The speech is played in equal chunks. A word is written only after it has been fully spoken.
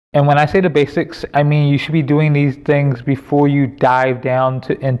And when I say the basics, I mean you should be doing these things before you dive down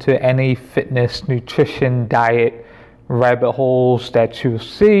into any fitness, nutrition, diet rabbit holes that you'll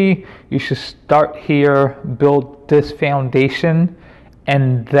see. You should start here, build this foundation,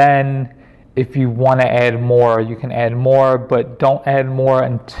 and then if you want to add more, you can add more, but don't add more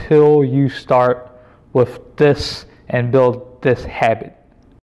until you start with this and build this habit.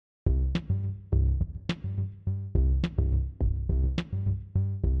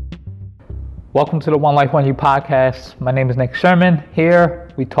 Welcome to the One Life One You podcast. My name is Nick Sherman. Here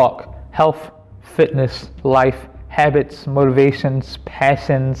we talk health, fitness, life, habits, motivations,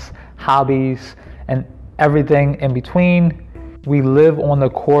 passions, hobbies, and everything in between. We live on the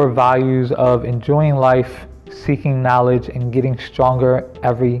core values of enjoying life, seeking knowledge, and getting stronger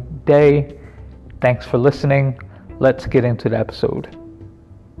every day. Thanks for listening. Let's get into the episode.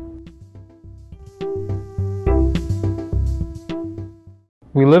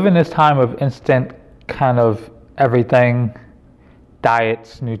 We live in this time of instant kind of everything.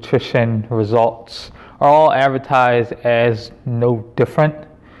 Diets, nutrition, results are all advertised as no different.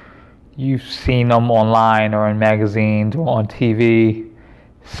 You've seen them online or in magazines or on TV.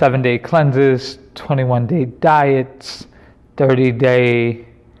 7-day cleanses, 21-day diets, 30-day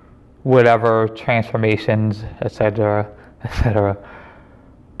whatever transformations, etc., etc.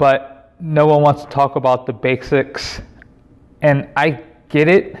 But no one wants to talk about the basics. And I get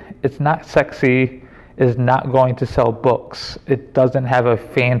it. It's not sexy. It's not going to sell books. It doesn't have a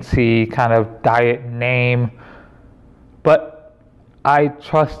fancy kind of diet name. But I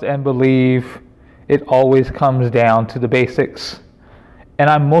trust and believe it always comes down to the basics. And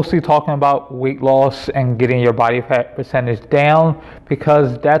I'm mostly talking about weight loss and getting your body fat percentage down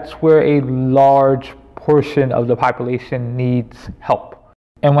because that's where a large portion of the population needs help.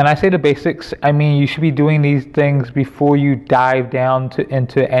 And when I say the basics, I mean you should be doing these things before you dive down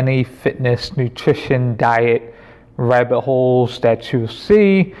into any fitness, nutrition, diet rabbit holes that you'll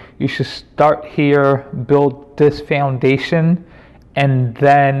see. You should start here, build this foundation, and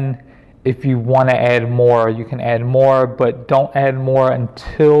then if you want to add more, you can add more, but don't add more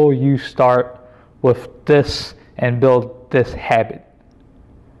until you start with this and build this habit.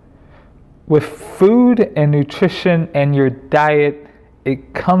 With food and nutrition and your diet,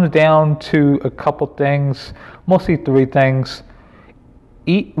 it comes down to a couple things, mostly 3 things.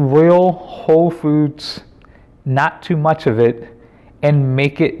 Eat real whole foods, not too much of it, and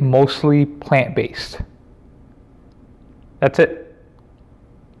make it mostly plant-based. That's it.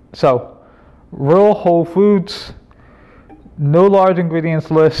 So, real whole foods, no large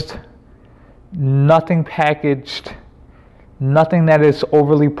ingredients list, nothing packaged, nothing that is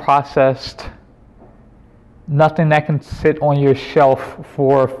overly processed, nothing that can sit on your shelf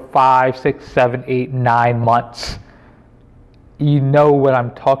for 5, 6, 7, 8, 9 months. You know what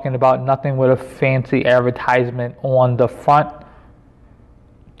I'm talking about. Nothing with a fancy advertisement on the front.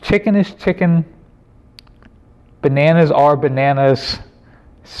 Chicken is chicken. Bananas are bananas.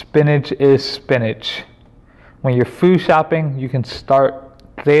 Spinach is spinach. When you're food shopping, you can start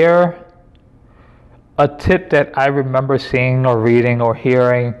there. A tip that I remember seeing or reading or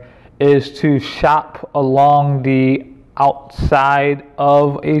hearing is to shop along the outside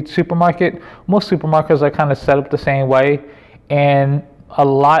of a supermarket. Most supermarkets are kind of set up the same way, and a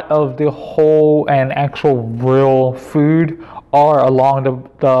lot of the whole and actual real food are along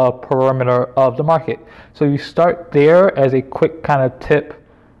the perimeter of the market. So you start there as a quick kind of tip.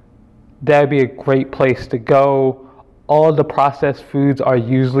 That'd be a great place to go. All the processed foods are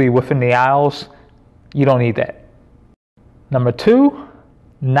usually within the aisles. You don't need that. Number 2,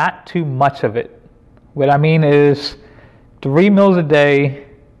 not too much of it. What I mean is 3 meals a day,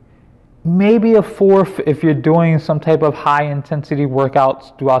 maybe a 4th if you're doing some type of high intensity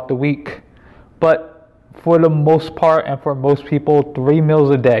workouts throughout the week. But for the most part and for most people, 3 meals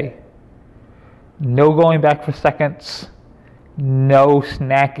a day. No going back for seconds. No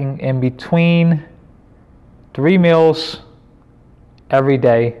snacking in between. 3 meals every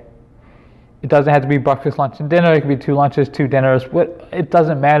day. It doesn't have to be breakfast, lunch, and dinner. It could be 2 lunches, 2 dinners. It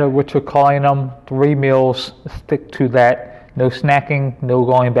doesn't matter what you're calling them. 3 meals, stick to that. No snacking, no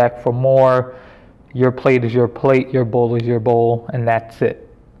going back for more. Your plate is your plate, your bowl is your bowl, and that's it.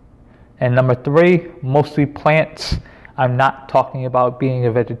 And number 3, mostly plants. I'm not talking about being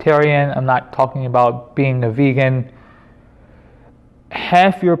a vegetarian. I'm not talking about being a vegan.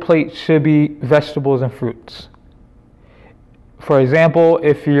 Half your plate should be vegetables and fruits. For example,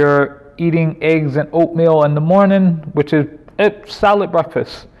 if you're eating eggs and oatmeal in the morning, which is a solid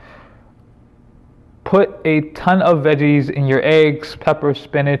breakfast, put a ton of veggies in your eggs, pepper,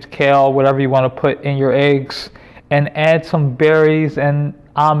 spinach, kale, whatever you want to put in your eggs, and add some berries and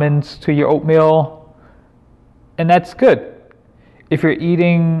almonds to your oatmeal, and that's good. If you're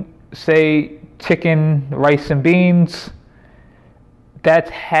eating, say, chicken, rice, and beans, that's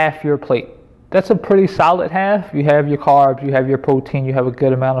half your plate. That's a pretty solid half. You have your carbs, you have your protein, you have a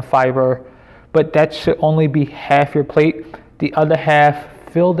good amount of fiber, but that should only be half your plate. The other half,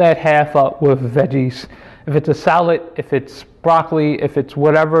 fill that half up with veggies. If it's a salad, if it's broccoli, if it's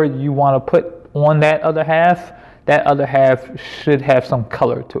whatever you want to put on that other half should have some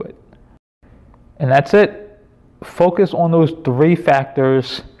color to it. And that's it. Focus on those 3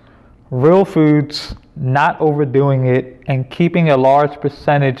 factors: real foods, not overdoing it, and keeping a large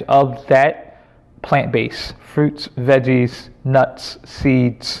percentage of that plant-based: fruits, veggies, nuts,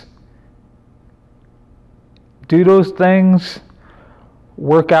 seeds. Do those things.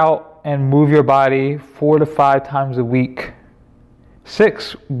 Work out and move your body 4 to 5 times a week.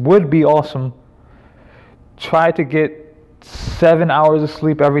 6 would be awesome. Try to get 7 hours of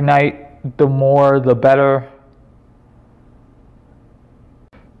sleep every night. The more, the better.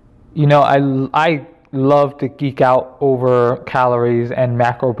 You know, I love to geek out over calories and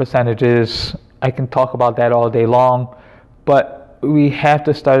macro percentages. I can talk about that all day long, but we have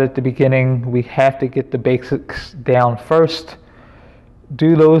to start at the beginning. We have to get the basics down first.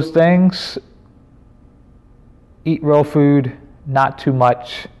 Do those things. Eat real food, not too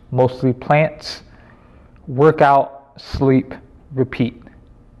much, mostly plants. Work out, sleep, repeat.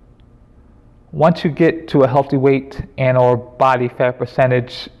 Once you get to a healthy weight and or body fat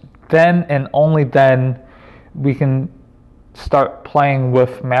percentage, then and only then we can start playing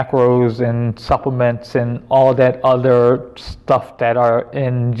with macros and supplements and all that other stuff that are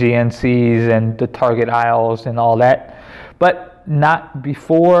in GNCs and the Target aisles and all that, but not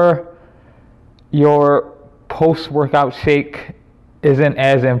before. Your post-workout shake isn't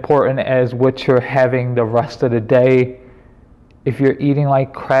as important as what you're having the rest of the day. If you're eating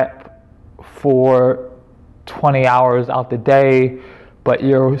like crap for 20 hours out the day, but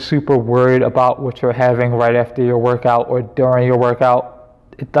you're super worried about what you're having right after your workout or during your workout,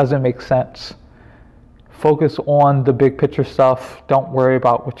 it doesn't make sense. Focus on the big picture stuff. Don't worry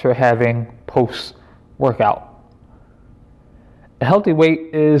about what you're having post-workout. A healthy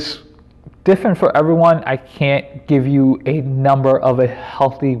weight is different for everyone. I can't give you a number of a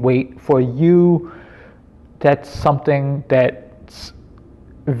healthy weight for you. That's something that's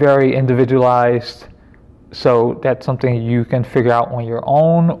very individualized. So that's something you can figure out on your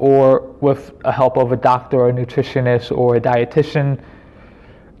own or with the help of a doctor or a nutritionist or a dietitian.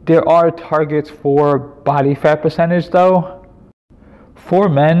 There are targets for body fat percentage though. For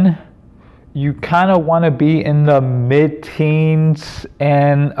men, you kind of want to be in the mid-teens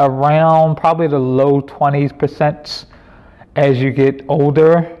and around probably the low 20% as you get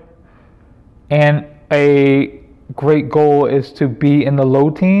older. And a great goal is to be in the low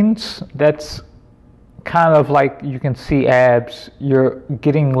teens. That's kind of like you can see abs, you're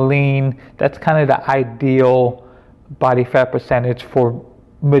getting lean. That's kind of the ideal body fat percentage for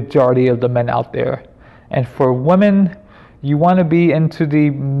majority of the men out there. And for women, you want to be into the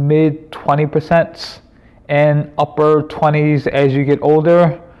mid 20% and upper 20s as you get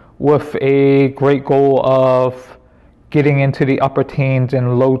older, with a great goal of getting into the upper teens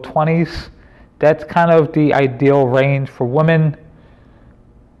and low 20s. That's kind of the ideal range for women.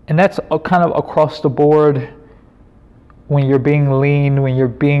 And that's kind of across the board. When you're being lean, when you're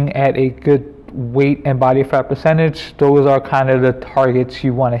being at a good weight and body fat percentage, those are kind of the targets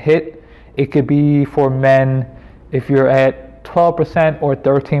you want to hit. It could be for men, if you're at 12% or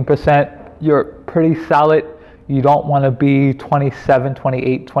 13%, you're pretty solid. You don't want to be 27,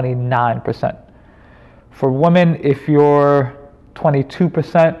 28, 29%. For women, if you're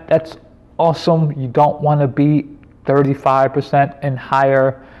 22%, that's awesome. You don't want to be 35% and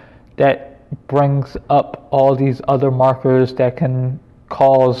higher. That brings up all these other markers that can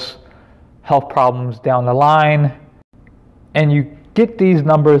cause health problems down the line. And you get these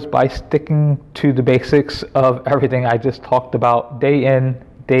numbers by sticking to the basics of everything I just talked about, day in,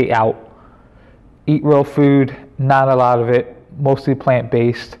 day out. Eat real food, not a lot of it, mostly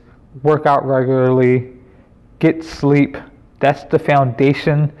plant-based. Work out regularly, get sleep. That's the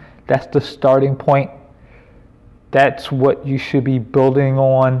foundation. That's the starting point. That's what you should be building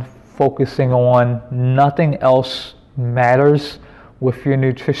on, focusing on. Nothing else matters with your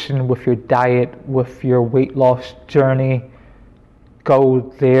nutrition, with your diet, with your weight loss journey.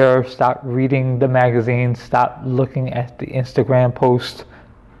 Go there. Stop reading the magazines. Stop looking at the Instagram post.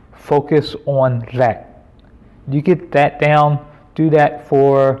 Focus on that. You get that down. Do that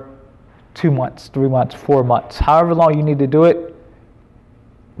for 2 months, 3 months, 4 months. However long you need to do it,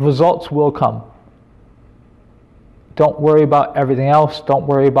 results will come. Don't worry about everything else. Don't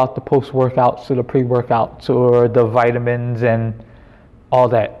worry about the post-workouts or the pre-workouts or the vitamins and all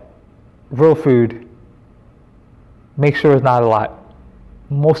that. Real food, make sure it's not a lot.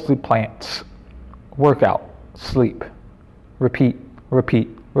 Mostly plants. Workout, sleep, repeat, repeat,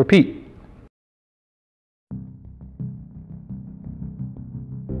 repeat.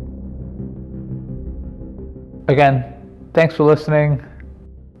 Again, thanks for listening.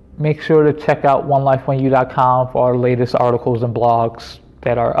 Make sure to check out onelifeoneyou.com for our latest articles and blogs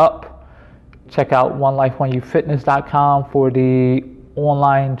that are up. Check out onelifeoneyouFitness.com for the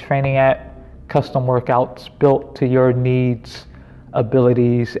online training app, custom workouts built to your needs,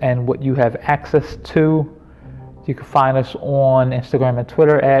 abilities, and what you have access to. You can find us on Instagram and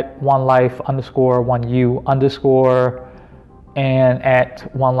Twitter at onelife_1u_ and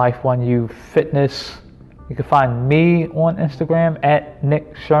at onelifeoneyouFitness. You can find me on Instagram at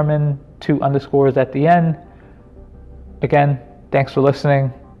Nick Sherman, 2 underscores at the end. Again, thanks for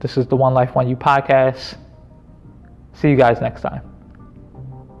listening. This is the One Life One You podcast. See you guys next time.